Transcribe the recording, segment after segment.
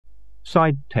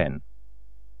Side 10.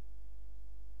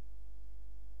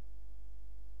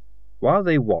 While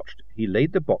they watched, he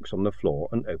laid the box on the floor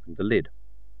and opened the lid.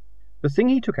 The thing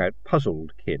he took out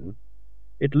puzzled Kin.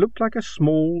 It looked like a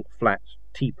small, flat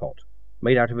teapot,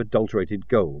 made out of adulterated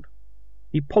gold.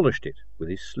 He polished it with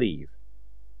his sleeve.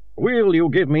 "Will you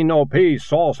give me no peace,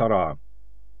 sorcerer?"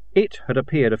 It had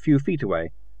appeared a few feet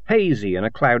away, hazy in a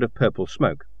cloud of purple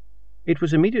smoke. It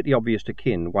was immediately obvious to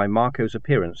Kin why Marco's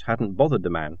appearance hadn't bothered the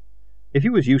man. If he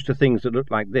was used to things that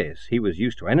looked like this, he was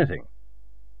used to anything.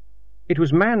 It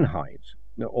was man-hides,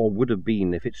 or would have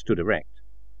been if it stood erect,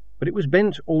 but it was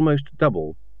bent almost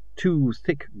double, two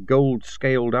thick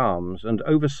gold-scaled arms and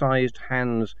oversized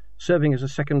hands serving as a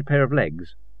second pair of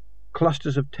legs.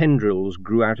 Clusters of tendrils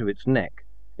grew out of its neck.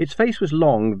 Its face was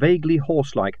long, vaguely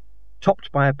horse-like,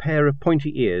 topped by a pair of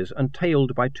pointy ears and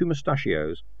tailed by two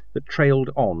mustachios that trailed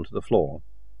on to the floor.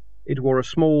 It wore a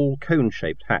small,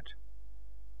 cone-shaped hat.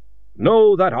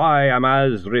 "Know that I am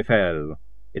Azraphel,"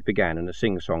 it began in a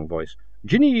sing-song voice,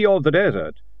 "Genie of the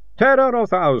desert, terror of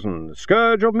thousands,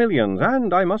 scourge of millions,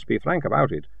 and, I must be frank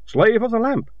about it, slave of the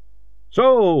lamp.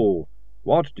 So,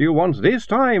 what do you want this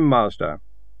time, master?"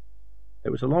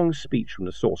 There was a long speech from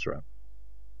the sorcerer.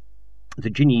 The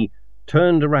genie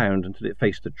turned around until it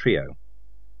faced the trio.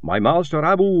 "My master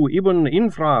Abu Ibn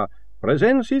Infra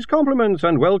presents his compliments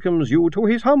and welcomes you to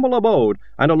his humble abode,"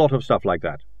 and a lot of stuff like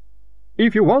that.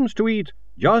 "If you want to eat,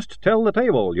 just tell the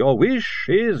table. Your wish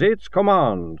is its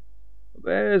command.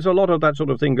 There's a lot of that sort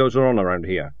of thing goes on around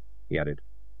here," he added.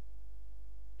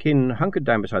 Kin hunkered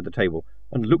down beside the table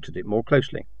and looked at it more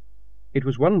closely. It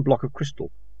was one block of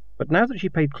crystal, but now that she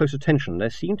paid close attention, there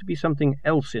seemed to be something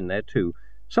else in there too,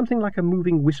 something like a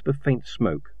moving wisp of faint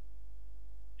smoke.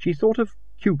 She thought of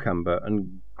cucumber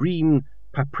and green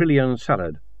paprillion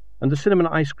salad, and the cinnamon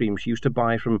ice cream she used to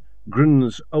buy from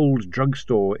Grun's old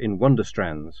drugstore in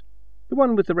Wonderstrands, the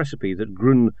one with the recipe that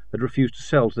Grun had refused to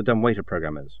sell to the dumbwaiter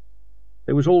programmers.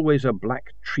 There was always a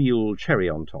black treel cherry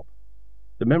on top.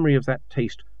 The memory of that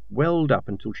taste welled up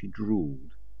until she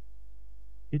drooled.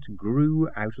 It grew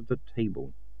out of the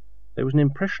table. There was an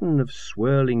impression of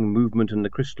swirling movement in the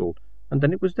crystal, and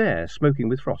then it was there, smoking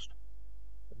with frost.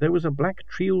 There was a black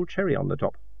treel cherry on the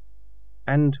top.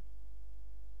 And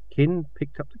Kin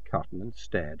picked up the carton and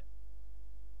stared.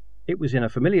 It was in a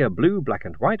familiar blue, black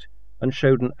and white, and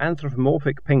showed an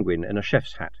anthropomorphic penguin in a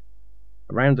chef's hat.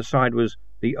 Around the side was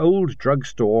 "The Old Drug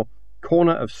Store,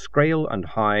 corner of Scrail and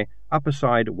High, upper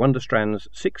side Wonderstrands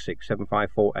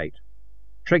 667548.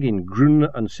 Treggin Grun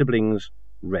and Siblings,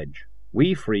 Reg.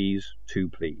 We freeze, to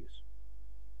please."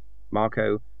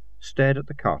 Marco stared at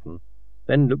the carton,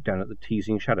 then looked down at the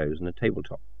teasing shadows in the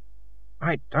tabletop.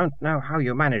 "I don't know how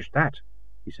you managed that,"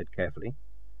 he said carefully,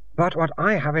 "but what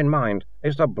I have in mind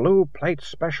is the blue plate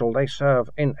special they serve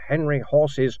in Henry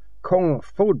Horse's Kung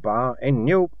Food Bar in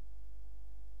New—"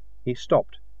 He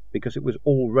stopped, because it was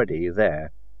already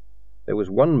there. There was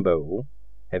one bowl,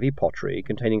 heavy pottery,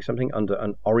 containing something under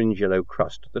an orange-yellow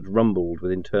crust that rumbled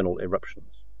with internal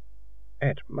eruptions.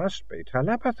 "It must be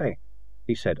telepathy,"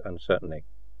 he said uncertainly.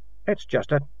 "It's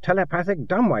just a telepathic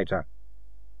dumbwaiter.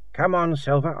 Come on,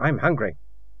 Silver, I'm hungry."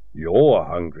 "You're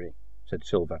hungry," said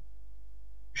Silver.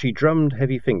 She drummed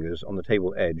heavy fingers on the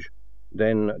table edge,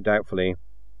 then, doubtfully,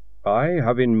 "I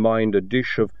have in mind a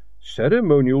dish of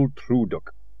ceremonial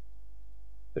truduk."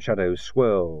 The shadows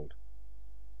swirled,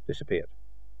 disappeared.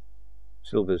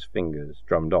 Silver's fingers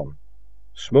drummed on.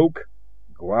 "Smoke,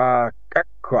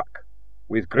 gwa-kak-kwak,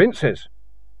 with grinces,"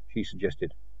 she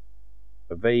suggested.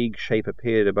 A vague shape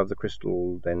appeared above the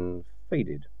crystal, then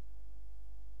faded.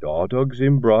 "Dardogs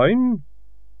in brine,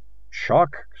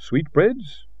 shark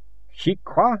sweetbreads,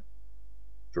 chikwa,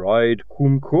 dried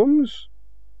kumkums."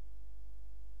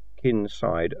 Kin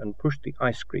sighed and pushed the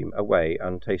ice cream away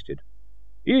untasted.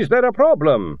 "Is there a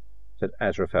problem?" said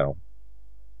Azraphel.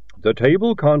 "The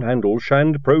table can't handle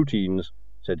shanned proteins,"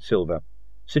 said Silver,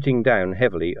 sitting down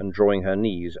heavily and drawing her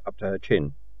knees up to her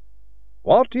chin.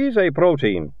 "What is a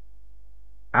protein?"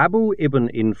 Abu Ibn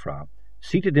Infra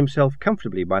seated himself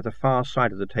comfortably by the far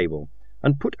side of the table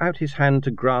and put out his hand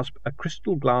to grasp a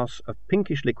crystal glass of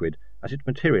pinkish liquid as it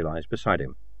materialized beside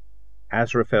him.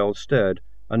 Azraphel stirred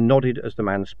and nodded as the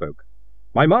man spoke.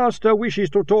 "My master wishes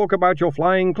to talk about your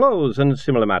flying clothes and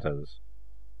similar matters."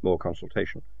 More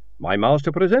consultation. "My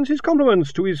master presents his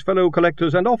compliments to his fellow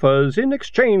collectors and offers, in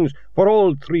exchange for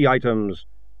all 3 items,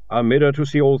 a mirror to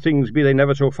see all things be they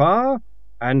never so far,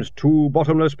 and 2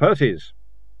 bottomless purses."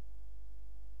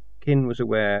 Kin was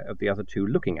aware of the other two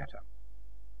looking at her.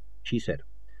 She said,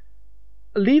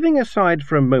 "Leaving aside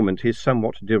for a moment his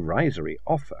somewhat derisory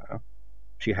offer,"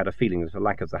 she had a feeling that a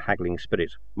lack of the haggling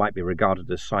spirit might be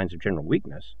regarded as signs of general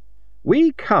weakness,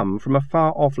 We come from a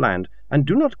far-off land and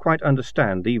do not quite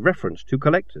understand the reference to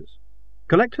collectors.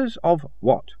 Collectors of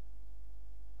what?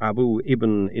 Abu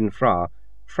ibn Infra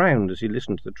frowned as he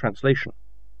listened to the translation.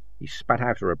 He spat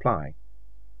out a reply.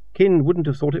 Kin wouldn't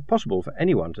have thought it possible for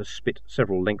anyone to spit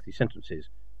several lengthy sentences,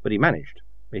 but he managed.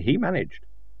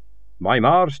 My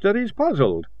master is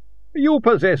puzzled. You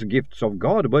possess gifts of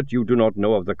God, but you do not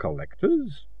know of the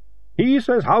collectors. He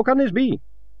says, how can this be?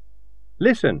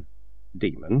 Listen,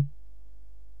 demon,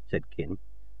 said Kin.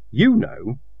 You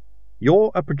know.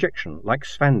 You're a projection like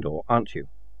Svandor, aren't you?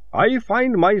 I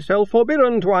find myself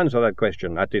forbidden to answer that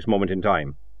question at this moment in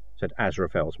time, said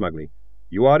Azraphel smugly.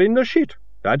 You are in the shit,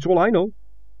 that's all I know.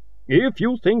 If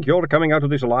you think you're coming out of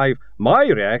this alive, my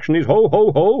reaction is ho,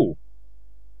 ho, ho.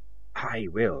 I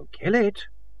will kill it,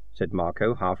 said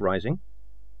Marco, half rising.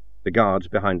 The guards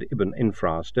behind Ibn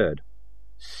Infra stirred.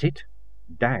 Sit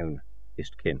down,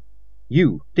 hissed Kin.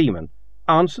 You, demon,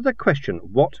 answer the question,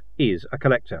 what is a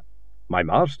collector? My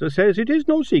master says it is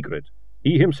no secret.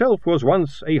 He himself was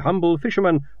once a humble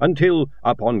fisherman until,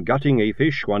 upon gutting a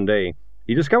fish one day,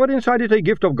 he discovered inside it a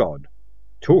gift of God.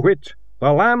 To wit,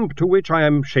 the lamp to which I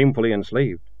am shamefully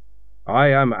enslaved. I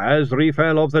am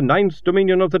Azraphel of the 9th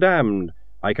dominion of the damned.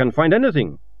 I can find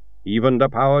anything, even the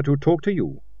power to talk to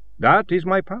you. That is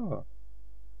my power.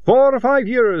 4 or 5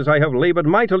 years I have laboured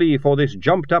mightily for this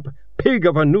jumped-up pig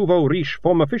of a nouveau riche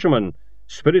former fisherman,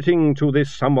 spiriting to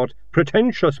this somewhat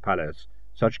pretentious palace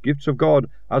such gifts of God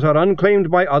as are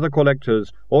unclaimed by other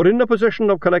collectors, or in the possession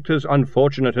of collectors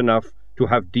unfortunate enough to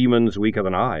have demons weaker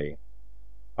than I.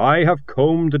 I have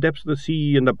combed the depths of the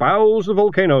sea and the bowels of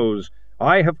volcanoes.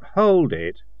 I have hurled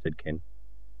it, said Kin.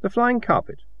 The flying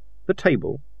carpet, the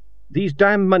table, these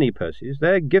damn money purses,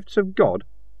 they're gifts of God.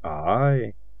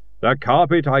 Aye. The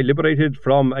carpet I liberated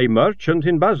from a merchant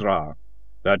in Basra.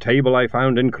 The table I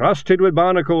found encrusted with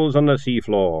barnacles on the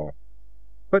sea-floor.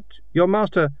 But your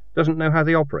master doesn't know how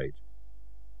they operate.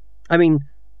 I mean,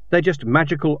 they're just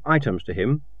magical items to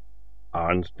him.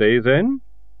 Aren't they, then?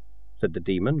 Said the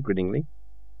demon, grinningly.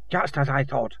 Just as I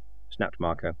thought, snapped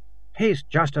Marco. He's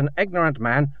just an ignorant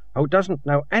man who doesn't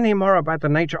know any more about the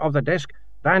nature of the disc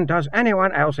than does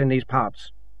anyone else in these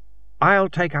parts. I'll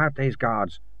take out these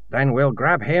guards, then we'll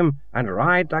grab him and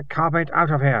ride the carpet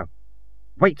out of here.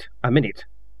 Wait a minute,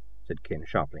 said Kin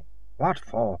sharply. What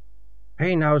for?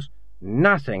 He knows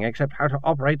nothing except how to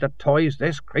operate the toys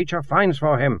this creature finds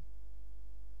for him.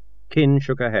 Kin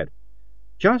shook her head.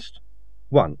 Just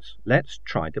once, let's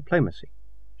try diplomacy,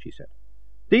 she said.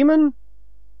 Demon,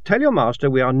 tell your master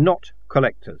we are not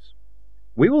collectors.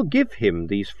 We will give him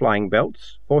these flying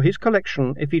belts for his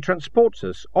collection if he transports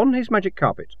us on his magic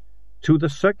carpet to the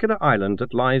circular island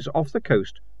that lies off the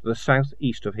coast to the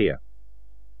south-east of here.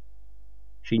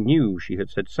 She knew she had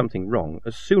said something wrong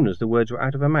as soon as the words were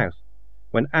out of her mouth.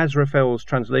 When Azraphel's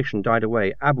translation died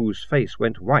away, Abu's face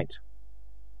went white.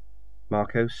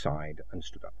 Marco sighed and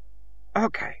stood up.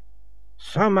 Okay,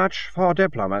 so much for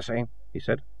diplomacy, he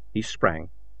said. He sprang.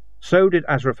 So did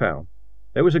Azraphel.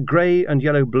 There was a grey and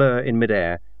yellow blur in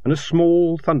mid-air, and a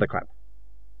small thunderclap.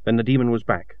 Then the demon was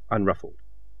back, unruffled.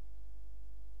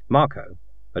 Marco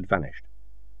had vanished.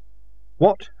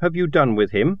 What have you done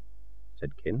with him?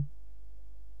 Said Kin.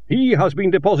 He has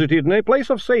been deposited in a place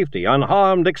of safety,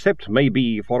 unharmed except,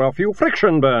 maybe, for a few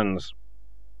friction burns.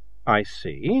 I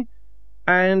see.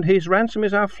 And his ransom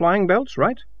is our flying belts,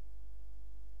 right?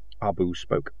 Abu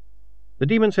spoke. The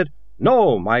demon said,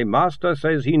 No, my master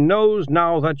says he knows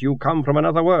now that you come from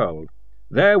another world.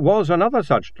 There was another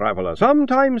such traveller some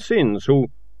time since who—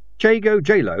 Jago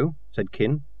Jalo, said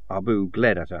Kin. Abu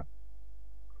glared at her.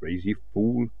 Crazy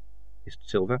fool, hissed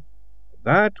Silver.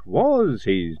 That was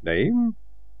his name,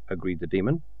 agreed the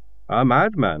demon. A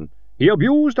madman. He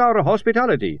abused our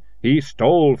hospitality. He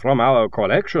stole from our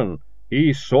collection.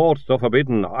 He sought the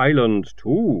Forbidden Island,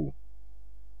 too.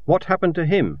 What happened to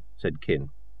him? Said Kin.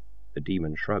 The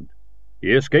demon shrugged.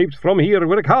 He escaped from here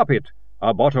with a carpet,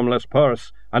 a bottomless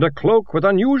purse, and a cloak with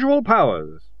unusual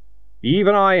powers.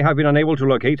 Even I have been unable to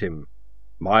locate him.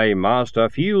 My master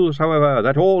feels, however,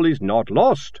 that all is not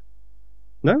lost.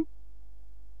 No?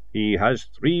 He has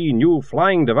 3 new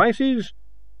flying devices,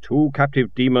 2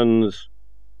 captive demons,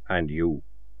 and you.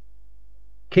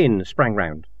 Kin sprang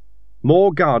round.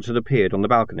 More guards had appeared on the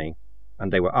balcony,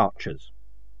 and they were archers.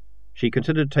 She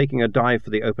considered taking a dive for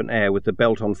the open air with the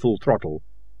belt on full throttle.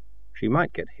 She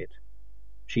might get hit.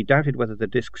 She doubted whether the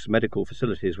disc's medical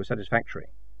facilities were satisfactory.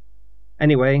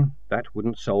 Anyway, that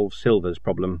wouldn't solve Silver's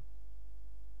problem.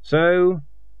 So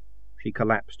she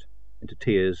collapsed into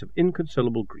tears of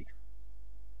inconsolable grief.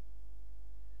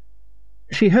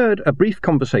 She heard a brief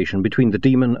conversation between the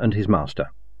demon and his master.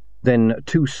 Then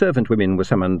 2 servant women were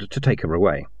summoned to take her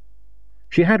away.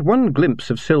 She had one glimpse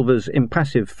of Silver's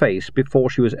impassive face before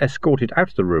she was escorted out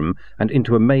of the room and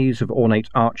into a maze of ornate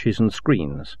arches and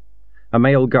screens. A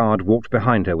male guard walked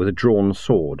behind her with a drawn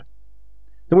sword.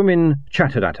 The women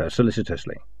chattered at her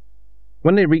solicitously.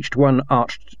 When they reached one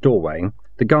arched doorway,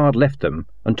 the guard left them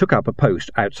and took up a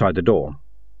post outside the door.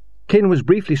 Kin was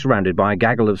briefly surrounded by a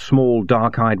gaggle of small,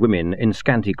 dark-eyed women in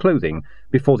scanty clothing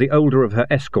before the older of her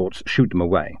escorts shooed them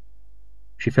away.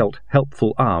 She felt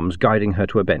helpful arms guiding her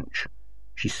to a bench.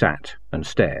 She sat and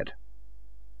stared.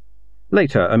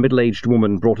 Later, a middle-aged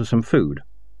woman brought her some food.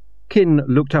 Kin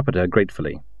looked up at her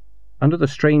gratefully. Under the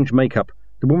strange make-up,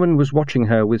 the woman was watching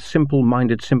her with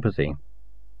simple-minded sympathy.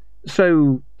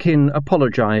 So Kin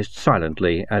apologized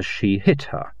silently as she hit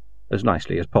her, as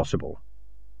nicely as possible.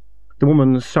 The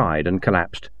woman sighed and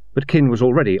collapsed, but Kin was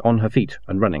already on her feet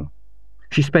and running.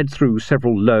 She sped through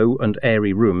several low and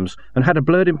airy rooms and had a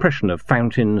blurred impression of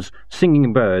fountains,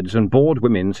 singing birds, and bored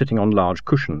women sitting on large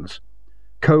cushions.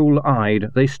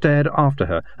 Coal-eyed, they stared after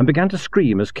her and began to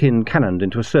scream as Kin cannoned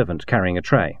into a servant carrying a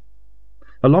tray.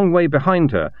 A long way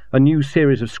behind her, a new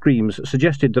series of screams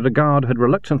suggested that a guard had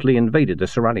reluctantly invaded the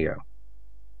seraglio.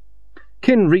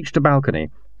 Kin reached a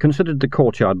balcony, considered the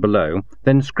courtyard below,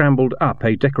 then scrambled up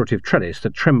a decorative trellis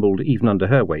that trembled even under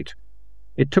her weight.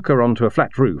 It took her onto a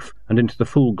flat roof and into the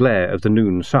full glare of the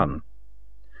noon sun.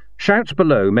 Shouts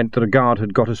below meant that a guard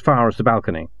had got as far as the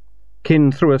balcony.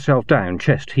 Kin threw herself down,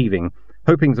 chest heaving,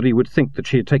 hoping that he would think that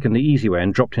she had taken the easy way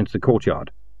and dropped into the courtyard.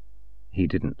 He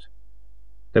didn't.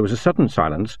 There was a sudden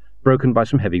silence, broken by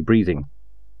some heavy breathing.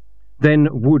 Then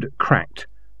wood cracked,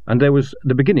 and there was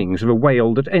the beginnings of a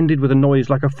wail that ended with a noise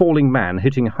like a falling man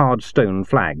hitting hard stone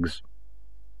flags.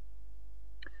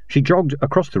 She jogged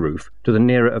across the roof to the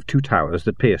nearer of 2 towers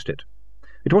that pierced it.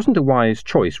 It wasn't a wise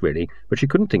choice, really, but she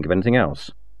couldn't think of anything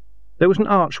else. There was an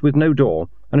arch with no door,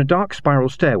 and a dark spiral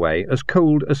stairway as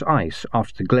cold as ice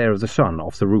after the glare of the sun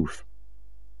off the roof.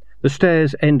 The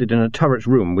stairs ended in a turret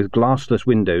room with glassless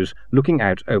windows looking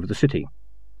out over the city.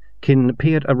 Kin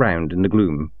peered around in the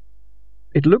gloom.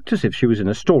 It looked as if she was in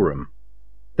a storeroom.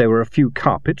 There were a few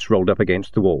carpets rolled up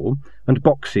against the wall, and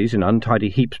boxes in untidy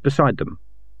heaps beside them.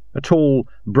 A tall,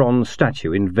 bronze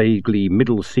statue in vaguely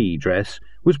middle-sea dress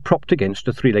was propped against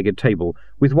a 3-legged table,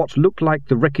 with what looked like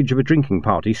the wreckage of a drinking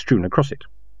party strewn across it.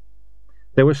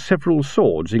 There were several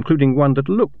swords, including one that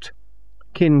looked—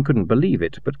 Kin couldn't believe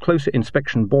it, but closer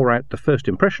inspection bore out the first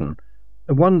impression—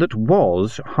 one that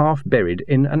was half buried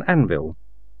in an anvil.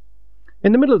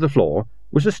 In the middle of the floor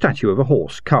was a statue of a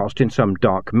horse cast in some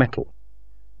dark metal.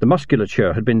 The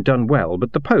musculature had been done well,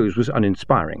 but the pose was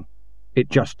uninspiring. It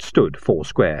just stood 4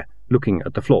 square, looking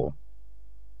at the floor.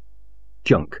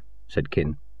 "Junk," said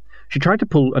Kin. She tried to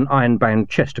pull an iron-bound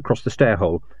chest across the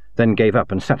stairhole, then gave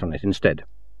up and sat on it instead.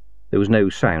 There was no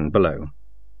sound below.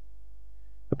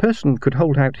 A person could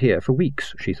hold out here for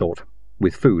weeks, she thought.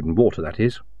 With food and water, that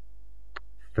is.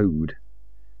 Food.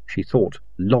 She thought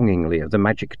longingly of the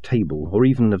magic table, or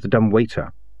even of the dumb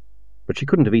waiter. But she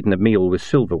couldn't have eaten a meal with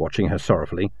Silver watching her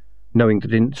sorrowfully, knowing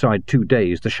that inside 2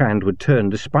 days the Shand would turn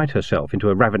despite herself into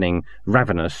a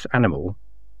ravenous animal.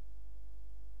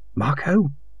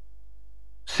 "Marco?"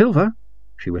 "Silver?"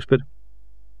 she whispered.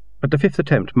 At the 5th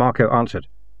attempt, Marco answered.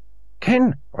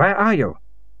 "Kin, where are you?"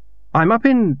 "I'm up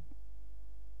in—"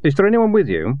 "Is there anyone with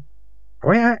you?"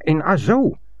 "We're in a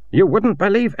zoo. You wouldn't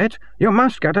believe it. You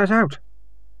must get us out."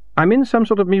 "I'm in some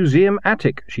sort of museum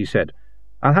attic," she said.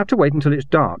 "I'll have to wait until it's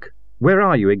dark. Where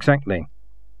are you exactly?"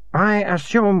 "I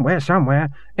assume we're somewhere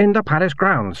in the palace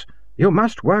grounds. You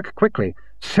must work quickly.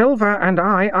 Silver and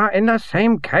I are in the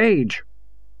same cage."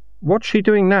 "What's she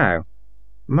doing now?"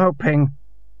 "Moping."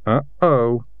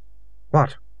 "Uh-oh."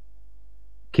 "What?"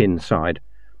 Kin sighed.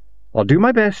 "I'll do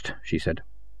my best," she said.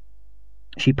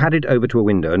 She padded over to a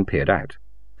window and peered out.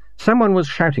 Someone was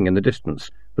shouting in the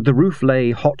distance, but the roof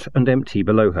lay hot and empty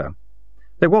below her.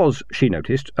 There was, she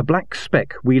noticed, a black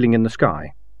speck wheeling in the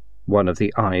sky. One of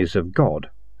the eyes of God,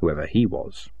 whoever he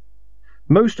was.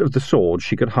 Most of the swords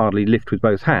she could hardly lift with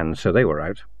both hands, so they were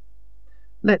out.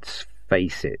 "Let's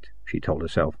face it," she told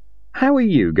herself. "How are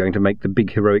you going to make the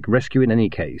big heroic rescue in any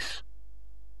case?"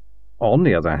 "On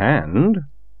the other hand,"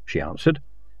 she answered,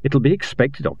 "it'll be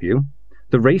expected of you.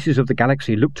 The races of the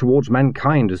galaxy look towards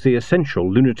mankind as the essential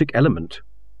lunatic element."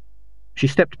 She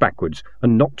stepped backwards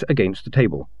and knocked against the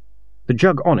table. The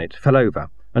jug on it fell over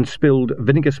and spilled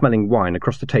vinegar-smelling wine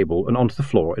across the table and onto the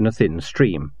floor in a thin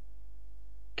stream.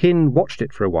 Kin watched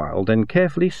it for a while, then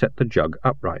carefully set the jug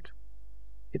upright.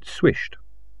 It swished.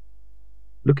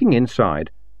 Looking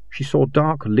inside, she saw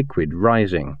dark liquid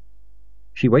rising.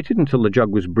 She waited until the jug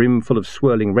was brimful of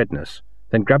swirling redness,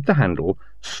 then grabbed the handle,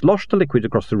 sloshed the liquid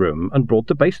across the room, and brought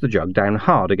the base of the jug down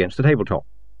hard against the tabletop.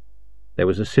 There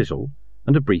was a sizzle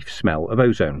and a brief smell of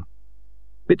ozone.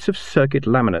 Bits of circuit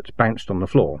laminate bounced on the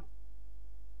floor.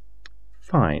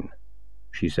 "Fine,"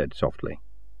 she said softly.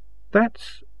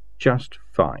 "That's just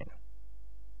fine.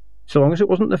 So long as it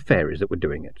wasn't the fairies that were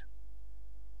doing it."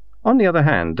 On the other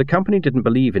hand, the company didn't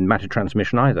believe in matter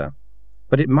transmission either,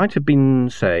 but it might have been,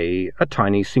 say, a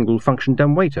tiny single-function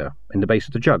dumbwaiter in the base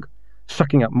of the jug,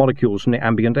 sucking up molecules from the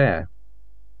ambient air.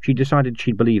 She decided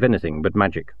she'd believe anything but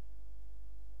magic.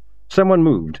 Someone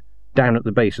moved, down at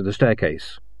the base of the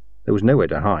staircase. There was nowhere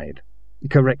to hide.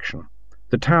 Correction.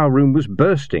 The tower room was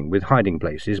bursting with hiding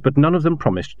places, but none of them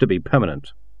promised to be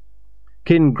permanent.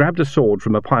 Kin grabbed a sword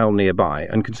from a pile nearby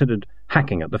and considered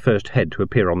hacking at the first head to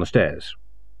appear on the stairs.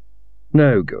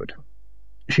 No good.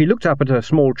 She looked up at a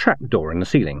small trap-door in the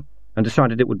ceiling and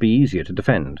decided it would be easier to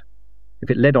defend. If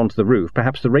it led onto the roof,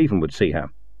 perhaps the raven would see her,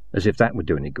 as if that would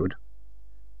do any good.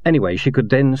 Anyway, she could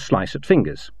then slice at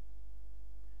fingers.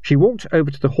 She walked over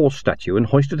to the horse statue and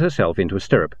hoisted herself into a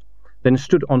stirrup, then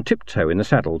stood on tiptoe in the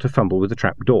saddle to fumble with the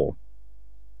trap-door.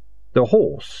 The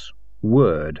horse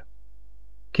whirred.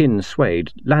 Kin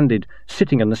swayed, landed,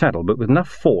 sitting in the saddle, but with enough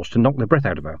force to knock the breath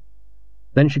out of her.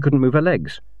 Then she couldn't move her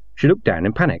legs. She looked down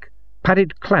in panic.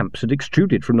 Padded clamps had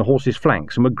extruded from the horse's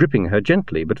flanks and were gripping her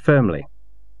gently but firmly.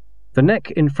 The neck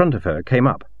in front of her came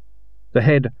up. The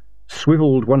head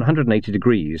swivelled 180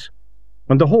 degrees,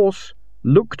 and the horse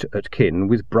looked at Kin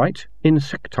with bright,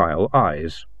 insectile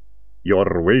eyes.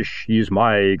 "Your wish is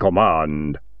my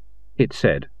command," it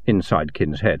said inside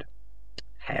Kin's head.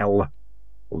 "Hell,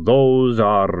 those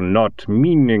are not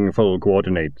meaningful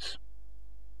coordinates."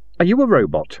 "Are you a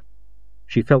robot?"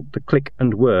 She felt the click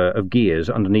and whir of gears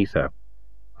underneath her.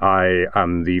 "I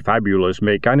am the fabulous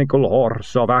mechanical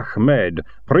horse of Ahmed,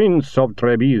 Prince of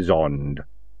Trebizond."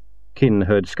 Kin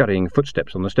heard scurrying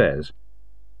footsteps on the stairs.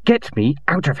 "Get me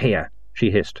out of here,"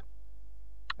 she hissed.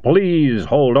 "Please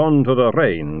hold on to the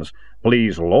reins.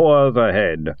 Please lower the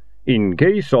head. In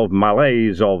case of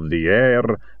malaise of the air,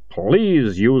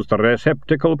 please use the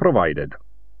receptacle provided."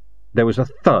 There was a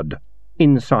thud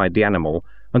inside the animal,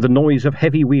 and the noise of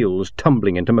heavy wheels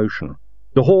tumbling into motion.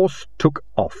 The horse took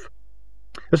off.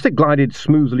 As they glided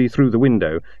smoothly through the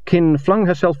window, Kin flung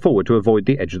herself forward to avoid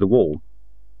the edge of the wall.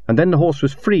 And then the horse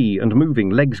was free and moving,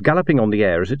 legs galloping on the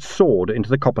air as it soared into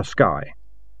the copper sky.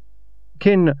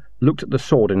 Kin looked at the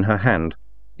sword in her hand.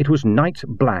 It was night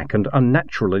black and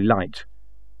unnaturally light,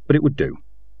 but it would do.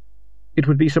 It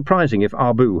would be surprising if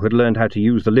Abu had learned how to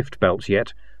use the lift belts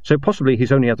yet, so possibly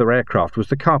his only other aircraft was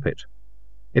the carpet.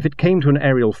 If it came to an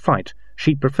aerial fight,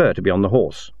 she'd prefer to be on the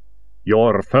horse.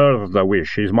 "Your further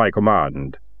wish is my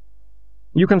command."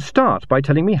 "You can start by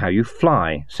telling me how you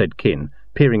fly," said Kin,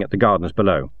 peering at the gardens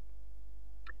below.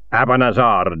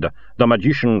 "Abanazard, the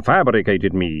magician,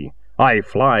 fabricated me. I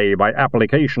fly by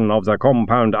application of the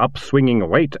compound upswinging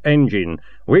weight engine,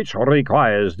 which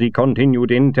requires the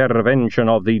continued intervention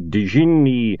of the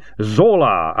Djinni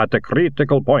Zola at a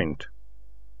critical point."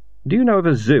 "Do you know of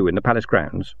a zoo in the palace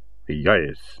grounds?"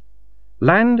 "Yes."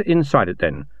 "Land inside it,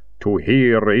 then." "To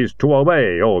hear is to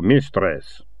obey, O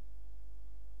mistress."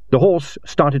 The horse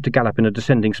started to gallop in a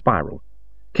descending spiral.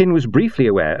 Kin was briefly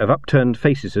aware of upturned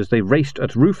faces as they raced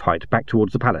at roof height back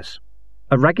towards the palace.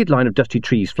 A ragged line of dusty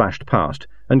trees flashed past,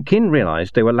 and Kin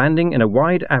realized they were landing in a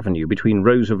wide avenue between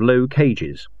rows of low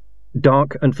cages,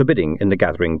 dark and forbidding in the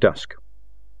gathering dusk.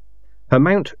 Her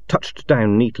mount touched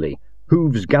down neatly,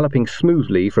 hooves galloping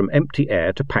smoothly from empty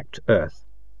air to packed earth.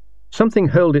 Something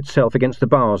hurled itself against the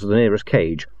bars of the nearest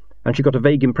cage, and she got a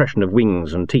vague impression of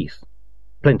wings and teeth.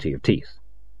 Plenty of teeth.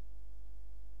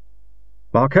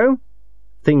 "Marco?"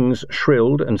 Things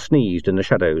shrilled and sneezed in the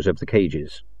shadows of the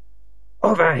cages.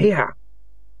 "Over here!"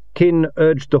 Kin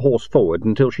urged the horse forward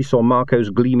until she saw Marco's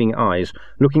gleaming eyes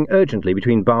looking urgently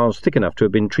between bars thick enough to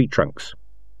have been tree trunks.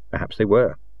 Perhaps they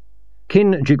were.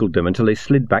 Kin jiggled them until they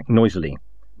slid back noisily.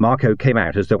 Marco came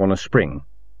out as though on a spring.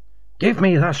 "Give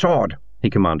me the sword," he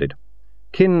commanded.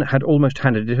 Kin had almost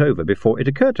handed it over before it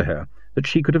occurred to her that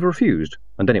she could have refused,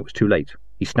 and then it was too late.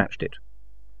 He snatched it.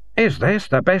 "Is this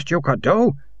the best you could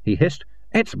do?" he hissed.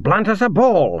 "It's blunt as a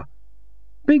ball."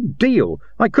 "Big deal.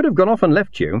 I could have gone off and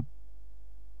left you."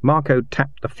 Marco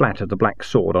tapped the flat of the black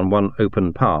sword on one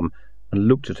open palm and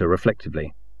looked at her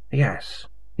reflectively. "Yes,"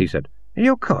 he said,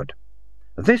 "you could.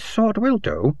 This sword will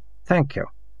do. Thank you.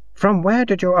 From where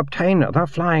did you obtain the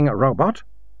flying robot?"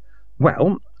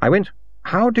 "Well, I went—"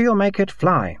 "How do you make it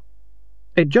fly?"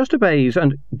 "It just obeys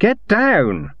and—" "Get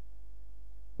down!"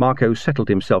 Marco settled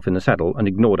himself in the saddle and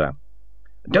ignored her.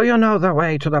 "Do you know the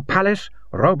way to the palace,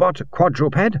 robot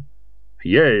quadruped?"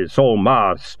 "Yes, O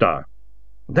master."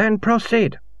 Then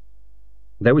proceed.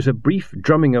 There was a brief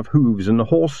drumming of hooves, and the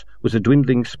horse was a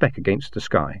dwindling speck against the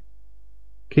sky.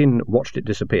 Kin watched it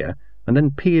disappear, and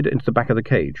then peered into the back of the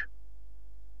cage.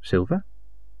 "Silver?"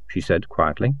 she said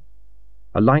quietly.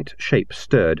 A light shape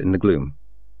stirred in the gloom.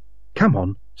 "Come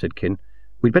on," said Kin.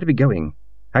 "We'd better be going.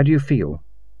 How do you feel?"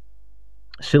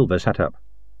 Silver sat up.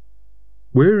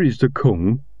 "Where is the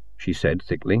Kung?" she said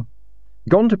thickly.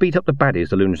 "Gone to beat up the baddies,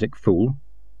 the lunatic fool."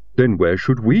 "Then where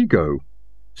should we go?"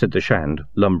 said the Shand,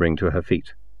 lumbering to her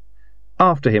feet.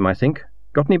 "After him, I think.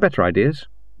 Got any better ideas?"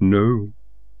 "No,"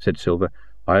 said Silver.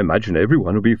 "I imagine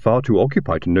everyone will be far too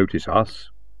occupied to notice us."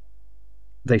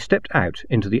 They stepped out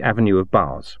into the avenue of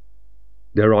bars.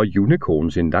 "There are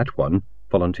unicorns in that one,"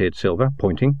 volunteered Silver,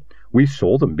 pointing. "We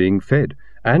saw them being fed,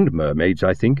 and mermaids,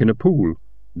 I think, in a pool.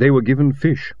 They were given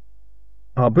fish."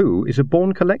 "Abu is a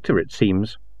born collector, it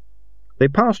seems." They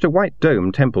passed a white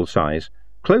dome temple size.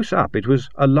 Close up it was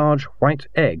a large white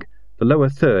egg, the lower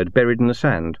third buried in the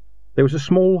sand. There was a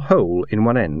small hole in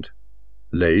one end.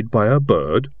 "Laid by a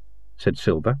bird?" said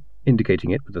Silver,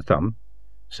 indicating it with the thumb.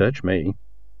 "Search me.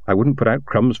 I wouldn't put out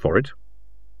crumbs for it.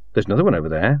 There's another one over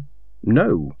there.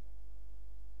 No."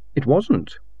 It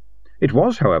wasn't. It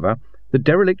was, however, the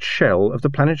derelict shell of the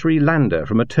planetary lander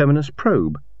from a terminus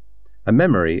probe. A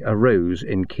memory arose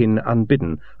in Kin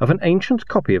unbidden of an ancient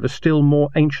copy of a still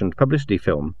more ancient publicity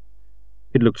film.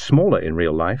 It looked smaller in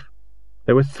real life.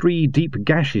 There were 3 deep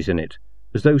gashes in it,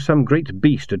 as though some great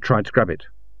beast had tried to grab it.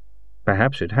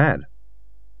 Perhaps it had.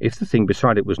 If the thing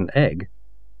beside it was an egg,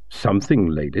 something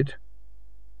laid it.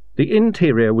 The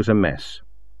interior was a mess.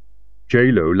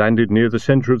 "J-Lo landed near the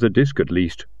centre of the disc, at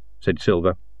least," said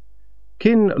Silver.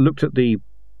 Kin looked at the...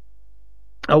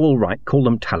 "Oh, all right, call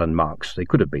them talon marks. They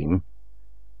could have been."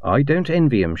 "I don't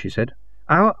envy him," she said.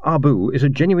 "Our Abu is a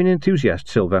genuine enthusiast,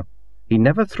 Silver. He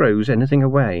never throws anything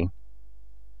away."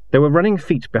 There were running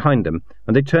feet behind them,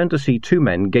 and they turned to see 2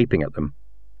 men gaping at them.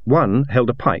 One held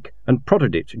a pike and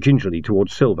prodded it gingerly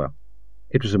towards Silver.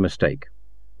 It was a mistake.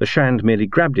 The Shand merely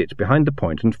grabbed it behind the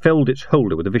point and felled its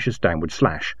holder with a vicious downward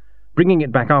slash, bringing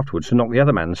it back afterwards to knock the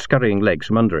other man's scurrying legs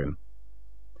from under him.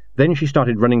 Then she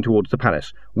started running towards the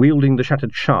palace, wielding the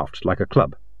shattered shaft like a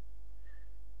club.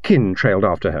 Kin trailed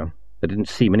after her. There didn't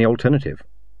seem any alternative.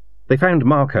 They found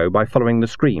Marco by following the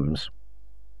screams.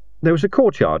 There was a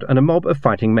courtyard and a mob of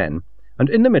fighting men, and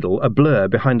in the middle a blur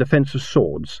behind a fence of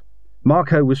swords.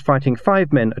 Marco was fighting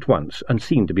 5 men at once and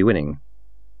seemed to be winning.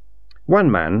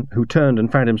 One man, who turned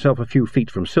and found himself a few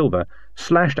feet from Silver,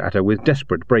 slashed at her with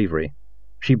desperate bravery.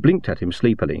 She blinked at him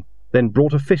sleepily, then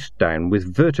brought a fist down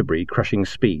with vertebrae-crushing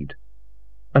speed.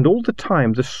 And all the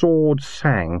time the sword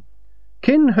sang.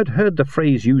 Kin had heard the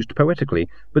phrase used poetically,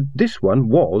 but this one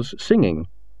was singing,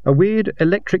 a weird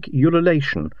electric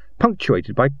ululation,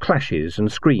 punctuated by clashes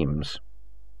and screams.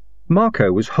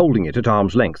 Marco was holding it at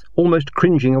arm's length, almost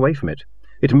cringing away from it.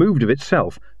 It moved of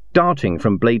itself, darting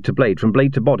from blade to blade, from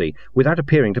blade to body, without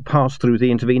appearing to pass through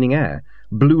the intervening air.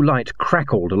 Blue light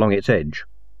crackled along its edge.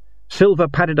 Silver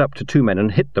padded up to 2 men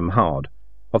and hit them hard.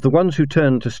 Of the ones who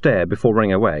turned to stare before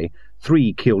running away,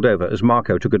 3 keeled over as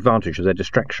Marco took advantage of their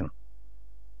distraction.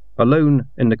 Alone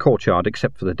in the courtyard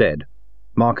except for the dead,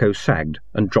 Marco sagged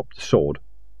and dropped the sword.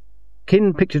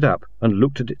 Kin picked it up and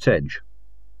looked at its edge.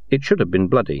 It should have been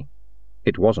bloody.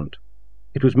 It wasn't.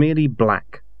 It was merely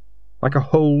black, like a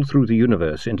hole through the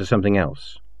universe into something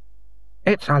else.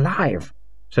 "It's alive,"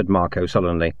 said Marco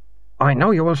sullenly. "I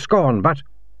know you will scorn, but—"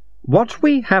 "What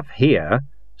we have here,"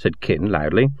 said Kin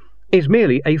loudly, "is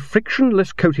merely a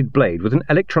frictionless coated blade with an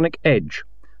electronic edge.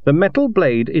 The metal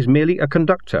blade is merely a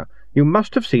conductor. You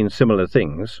must have seen similar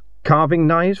things. Carving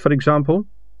knives, for example."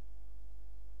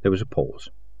 There was a pause.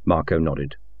 Marco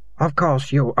nodded. "Of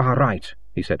course you are right,"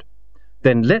 he said.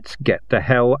 "Then let's get the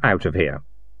hell out of here."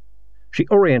 She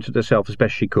oriented herself as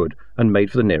best she could and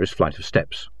made for the nearest flight of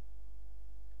steps.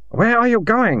 "Where are you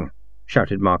going?"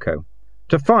 shouted Marco.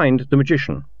 "To find the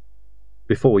magician."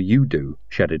 "Before you do,"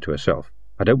 she added to herself.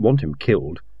 "I don't want him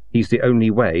killed. He's the only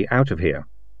way out of here."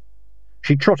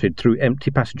 She trotted through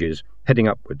empty passages, heading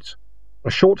upwards.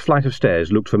 A short flight of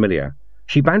stairs looked familiar.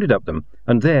 She bounded up them,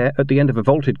 and there, at the end of a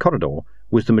vaulted corridor,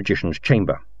 was the magician's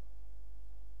chamber.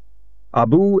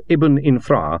 Abu ibn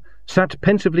Infra sat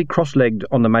pensively cross-legged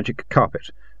on the magic carpet,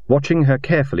 watching her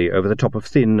carefully over the top of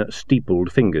thin,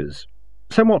 steepled fingers.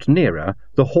 Somewhat nearer,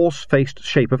 the horse-faced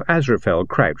shape of Azraphel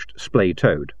crouched,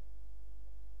 splay-toed.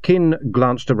 Kin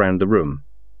glanced around the room.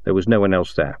 There was no one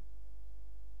else there.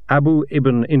 Abu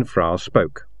ibn Infra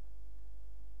spoke.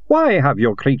 "Why have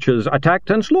your creatures attacked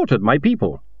and slaughtered my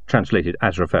people?" translated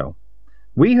Azraphel.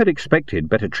 "We had expected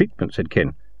better treatment," said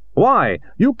Kin. "Why,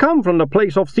 you come from the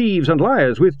place of thieves and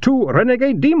liars with 2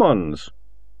 renegade demons."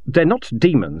 "They're not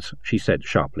demons," she said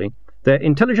sharply. "They're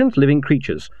intelligent living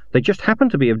creatures. They just happen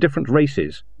to be of different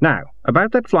races. Now,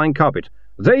 about that flying carpet.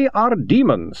 They are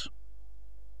demons!"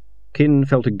 Kin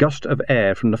felt a gust of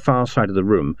air from the far side of the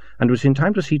room, and was in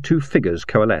time to see two figures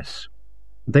coalesce.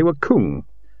 They were Kung.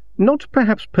 Not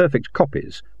perhaps perfect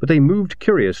copies, but they moved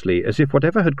curiously, as if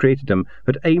whatever had created them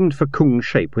had aimed for Kung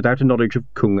shape without a knowledge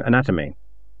of Kung anatomy.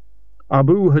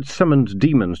 Abu had summoned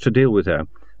demons to deal with her,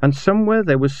 and somewhere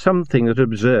there was something that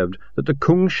observed that the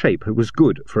Kung shape was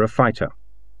good for a fighter.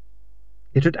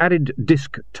 It had added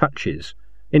disc touches.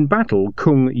 In battle,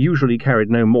 Kung usually carried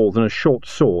no more than a short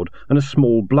sword and a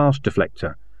small blast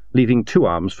deflector, leaving two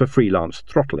arms for freelance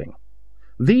throttling.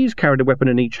 These carried a weapon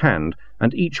in each hand,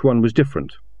 and each one was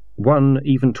different. One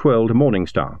even twirled a morning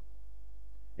star.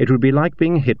 It would be like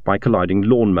being hit by colliding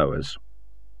lawn-mowers.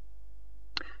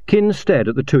 Kin stared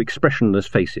at the two expressionless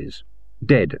faces,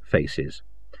 dead faces,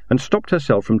 and stopped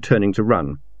herself from turning to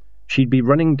run. She'd be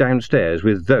running downstairs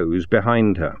with those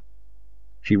behind her.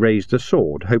 She raised the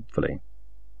sword hopefully.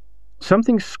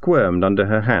 Something squirmed under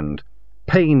her hand.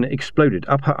 Pain exploded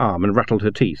up her arm and rattled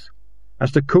her teeth.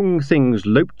 As the Kung things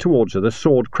loped towards her, the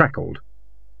sword crackled.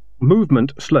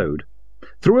 Movement slowed.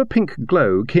 Through a pink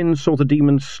glow, Kin saw the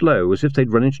demons slow as if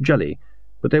they'd run into jelly,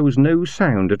 but there was no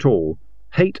sound at all.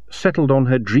 Hate settled on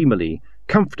her dreamily,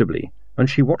 comfortably, and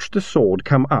she watched the sword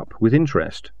come up with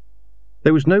interest.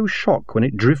 There was no shock when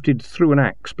it drifted through an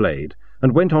axe blade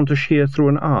and went on to shear through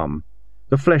an arm.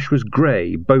 The flesh was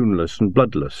grey, boneless and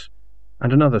bloodless.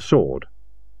 And another sword.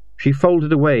 She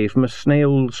folded away from a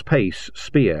snail's pace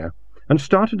spear and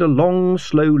started a long,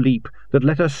 slow leap that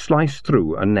let her slice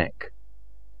through a neck.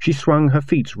 She swung her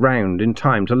feet round in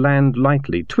time to land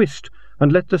lightly, twist,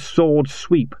 and let the sword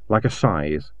sweep like a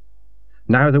scythe.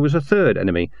 Now there was a third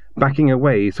enemy, backing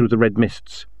away through the red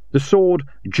mists. The sword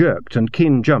jerked and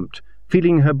Kin jumped,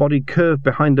 feeling her body curve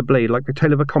behind the blade like the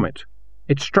tail of a comet.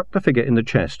 It struck the figure in the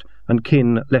chest, and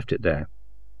Kin left it there.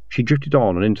 She drifted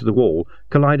on and into the wall,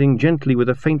 colliding gently with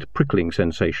a faint prickling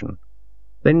sensation.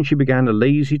 Then she began a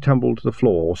lazy tumble to the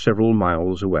floor several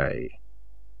miles away.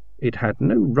 It had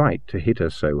no right to hit her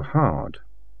so hard.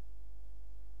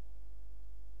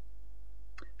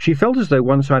 She felt as though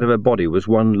one side of her body was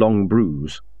one long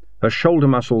bruise. Her shoulder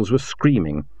muscles were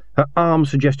screaming. Her arm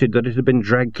suggested that it had been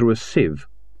dragged through a sieve.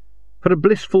 For a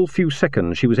blissful few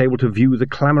seconds she was able to view the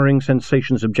clamouring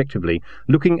sensations objectively,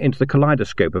 looking into the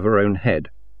kaleidoscope of her own head.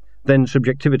 Then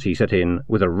subjectivity set in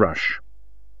with a rush.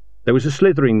 There was a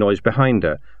slithering noise behind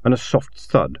her, and a soft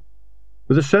thud.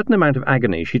 With a certain amount of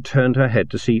agony she turned her head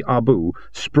to see Abu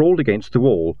sprawled against the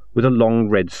wall with a long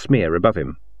red smear above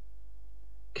him.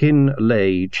 Kin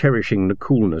lay, cherishing the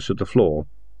coolness of the floor.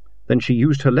 Then she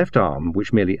used her left arm,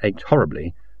 which merely ached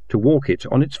horribly, to walk it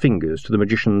on its fingers to the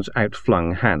magician's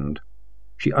outflung hand.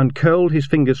 She uncurled his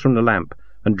fingers from the lamp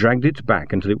and dragged it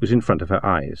back until it was in front of her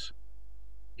eyes.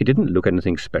 It didn't look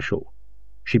anything special.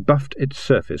 She buffed its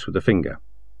surface with a finger.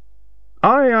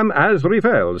 "I am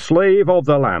Azrael, slave of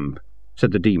the lamp,"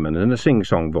 said the demon in a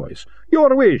sing-song voice.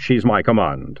 "Your wish is my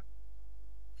command."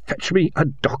 "Fetch me a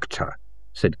doctor,"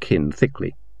 said Kin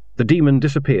thickly. The demon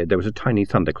disappeared. There was a tiny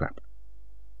thunderclap.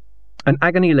 An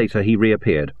agony later he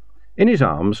reappeared. In his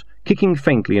arms, kicking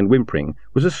faintly and whimpering,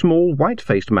 was a small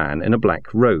white-faced man in a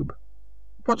black robe.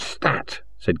 "What's that?"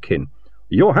 said Kin.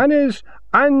 "Johannes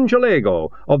Angeligo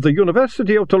of the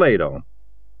University of Toledo."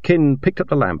 Kin picked up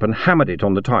the lamp and hammered it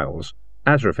on the tiles.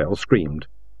 Azrael screamed.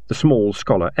 The small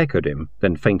scholar echoed him,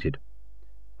 then fainted.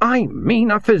 "I mean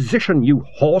a physician, you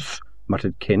horse,"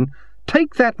 muttered Kin.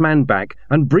 "Take that man back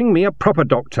and bring me a proper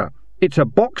doctor. It's a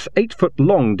box 8 foot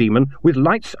long, demon, with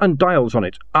lights and dials on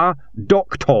it. A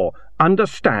doctor.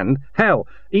 Understand? Hell,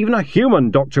 even a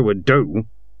human doctor would do."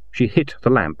 She hit the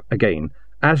lamp again.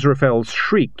 Azrael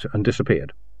shrieked and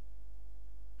disappeared.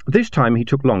 This time he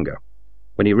took longer.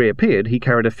 When he reappeared, he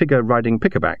carried a figure riding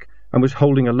pickaback and was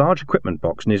holding a large equipment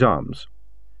box in his arms.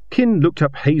 Kin looked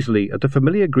up hazily at the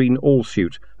familiar green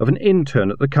all-suit of an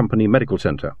intern at the company medical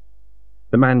centre.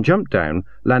 The man jumped down,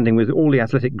 landing with all the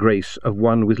athletic grace of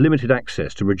one with limited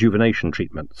access to rejuvenation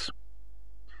treatments.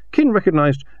 Kin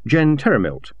recognised Jen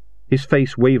Terremilt, his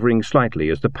face wavering slightly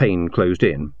as the pain closed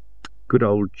in. Good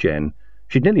old Jen.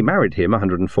 She'd nearly married him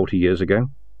 140 years ago.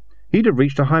 He'd have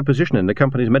reached a high position in the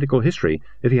company's medical history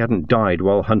if he hadn't died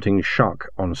while hunting shark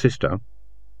on Sister.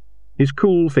 His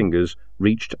cool fingers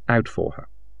reached out for her.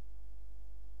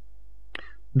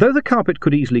 Though the carpet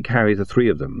could easily carry the three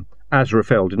of them,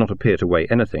 Azrael did not appear to weigh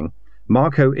anything.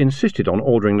 Marco insisted on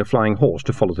ordering the flying horse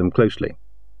to follow them closely.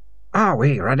 "Are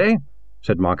we ready?"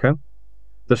 said Marco.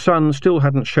 The sun still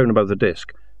hadn't shone above the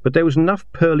disk, but there was enough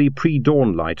pearly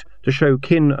pre-dawn light to show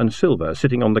Kin and Silver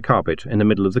sitting on the carpet in the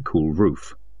middle of the cool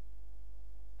roof.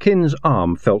 Kin's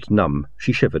arm felt numb.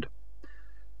 She shivered.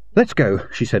 "Let's go,"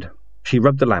 she said. She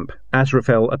rubbed the lamp.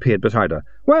 Azraphel appeared beside her.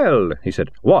 "Well," he said.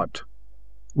 "What?"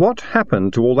 "What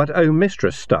happened to all that Oh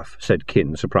Mistress stuff?" said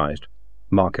Kin, surprised.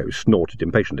 Marco snorted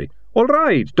impatiently. "All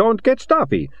right, don't get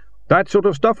stuffy. That sort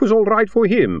of stuff was all right for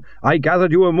him. I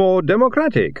gathered you were more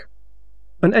democratic."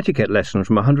 An etiquette lesson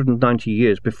from 190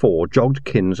 years before jogged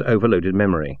Kin's overloaded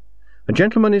memory. A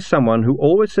gentleman is someone who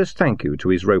always says thank you to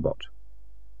his robot.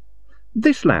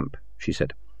 "This lamp," she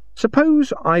said.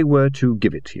 "Suppose I were to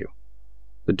give it to you."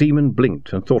 The demon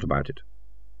blinked and thought about it.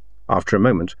 After a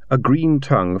moment, a green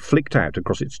tongue flicked out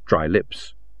across its dry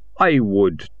lips. "I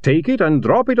would take it and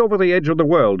drop it over the edge of the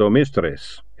world, O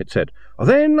mistress," it said.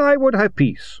 "Then I would have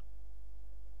peace."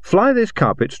 "Fly this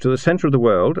carpet to the centre of the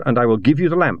world, and I will give you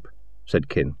the lamp," said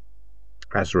Kin.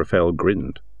 Azraphel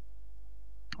grinned.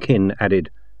 Kin added,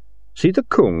 "See the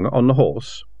Kung on the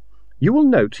horse? You will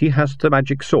note he has the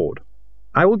magic sword.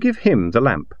 I will give him the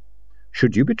lamp.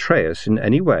 Should you betray us in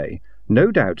any way,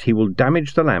 no doubt he will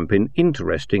damage the lamp in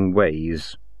interesting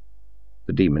ways."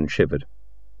 The demon shivered.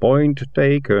 "Point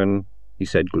taken," he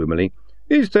said gloomily.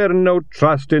 "Is there no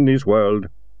trust in this world?"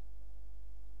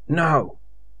 "No,"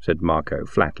 said Marco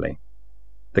flatly.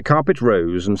 The carpet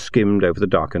rose and skimmed over the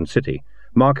darkened city,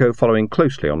 Marco following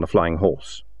closely on the flying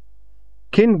horse.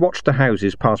 Kin watched the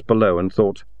houses pass below and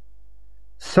thought,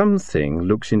 "Something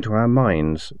looks into our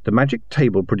minds. The magic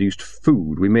table produced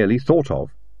food we merely thought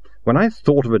of. When I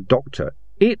thought of a doctor,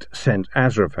 it sent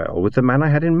Azraphel with the man I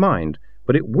had in mind,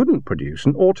 but it wouldn't produce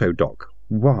an autodoc.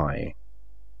 Why?"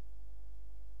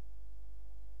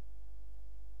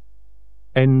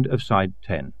 End of side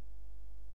 10.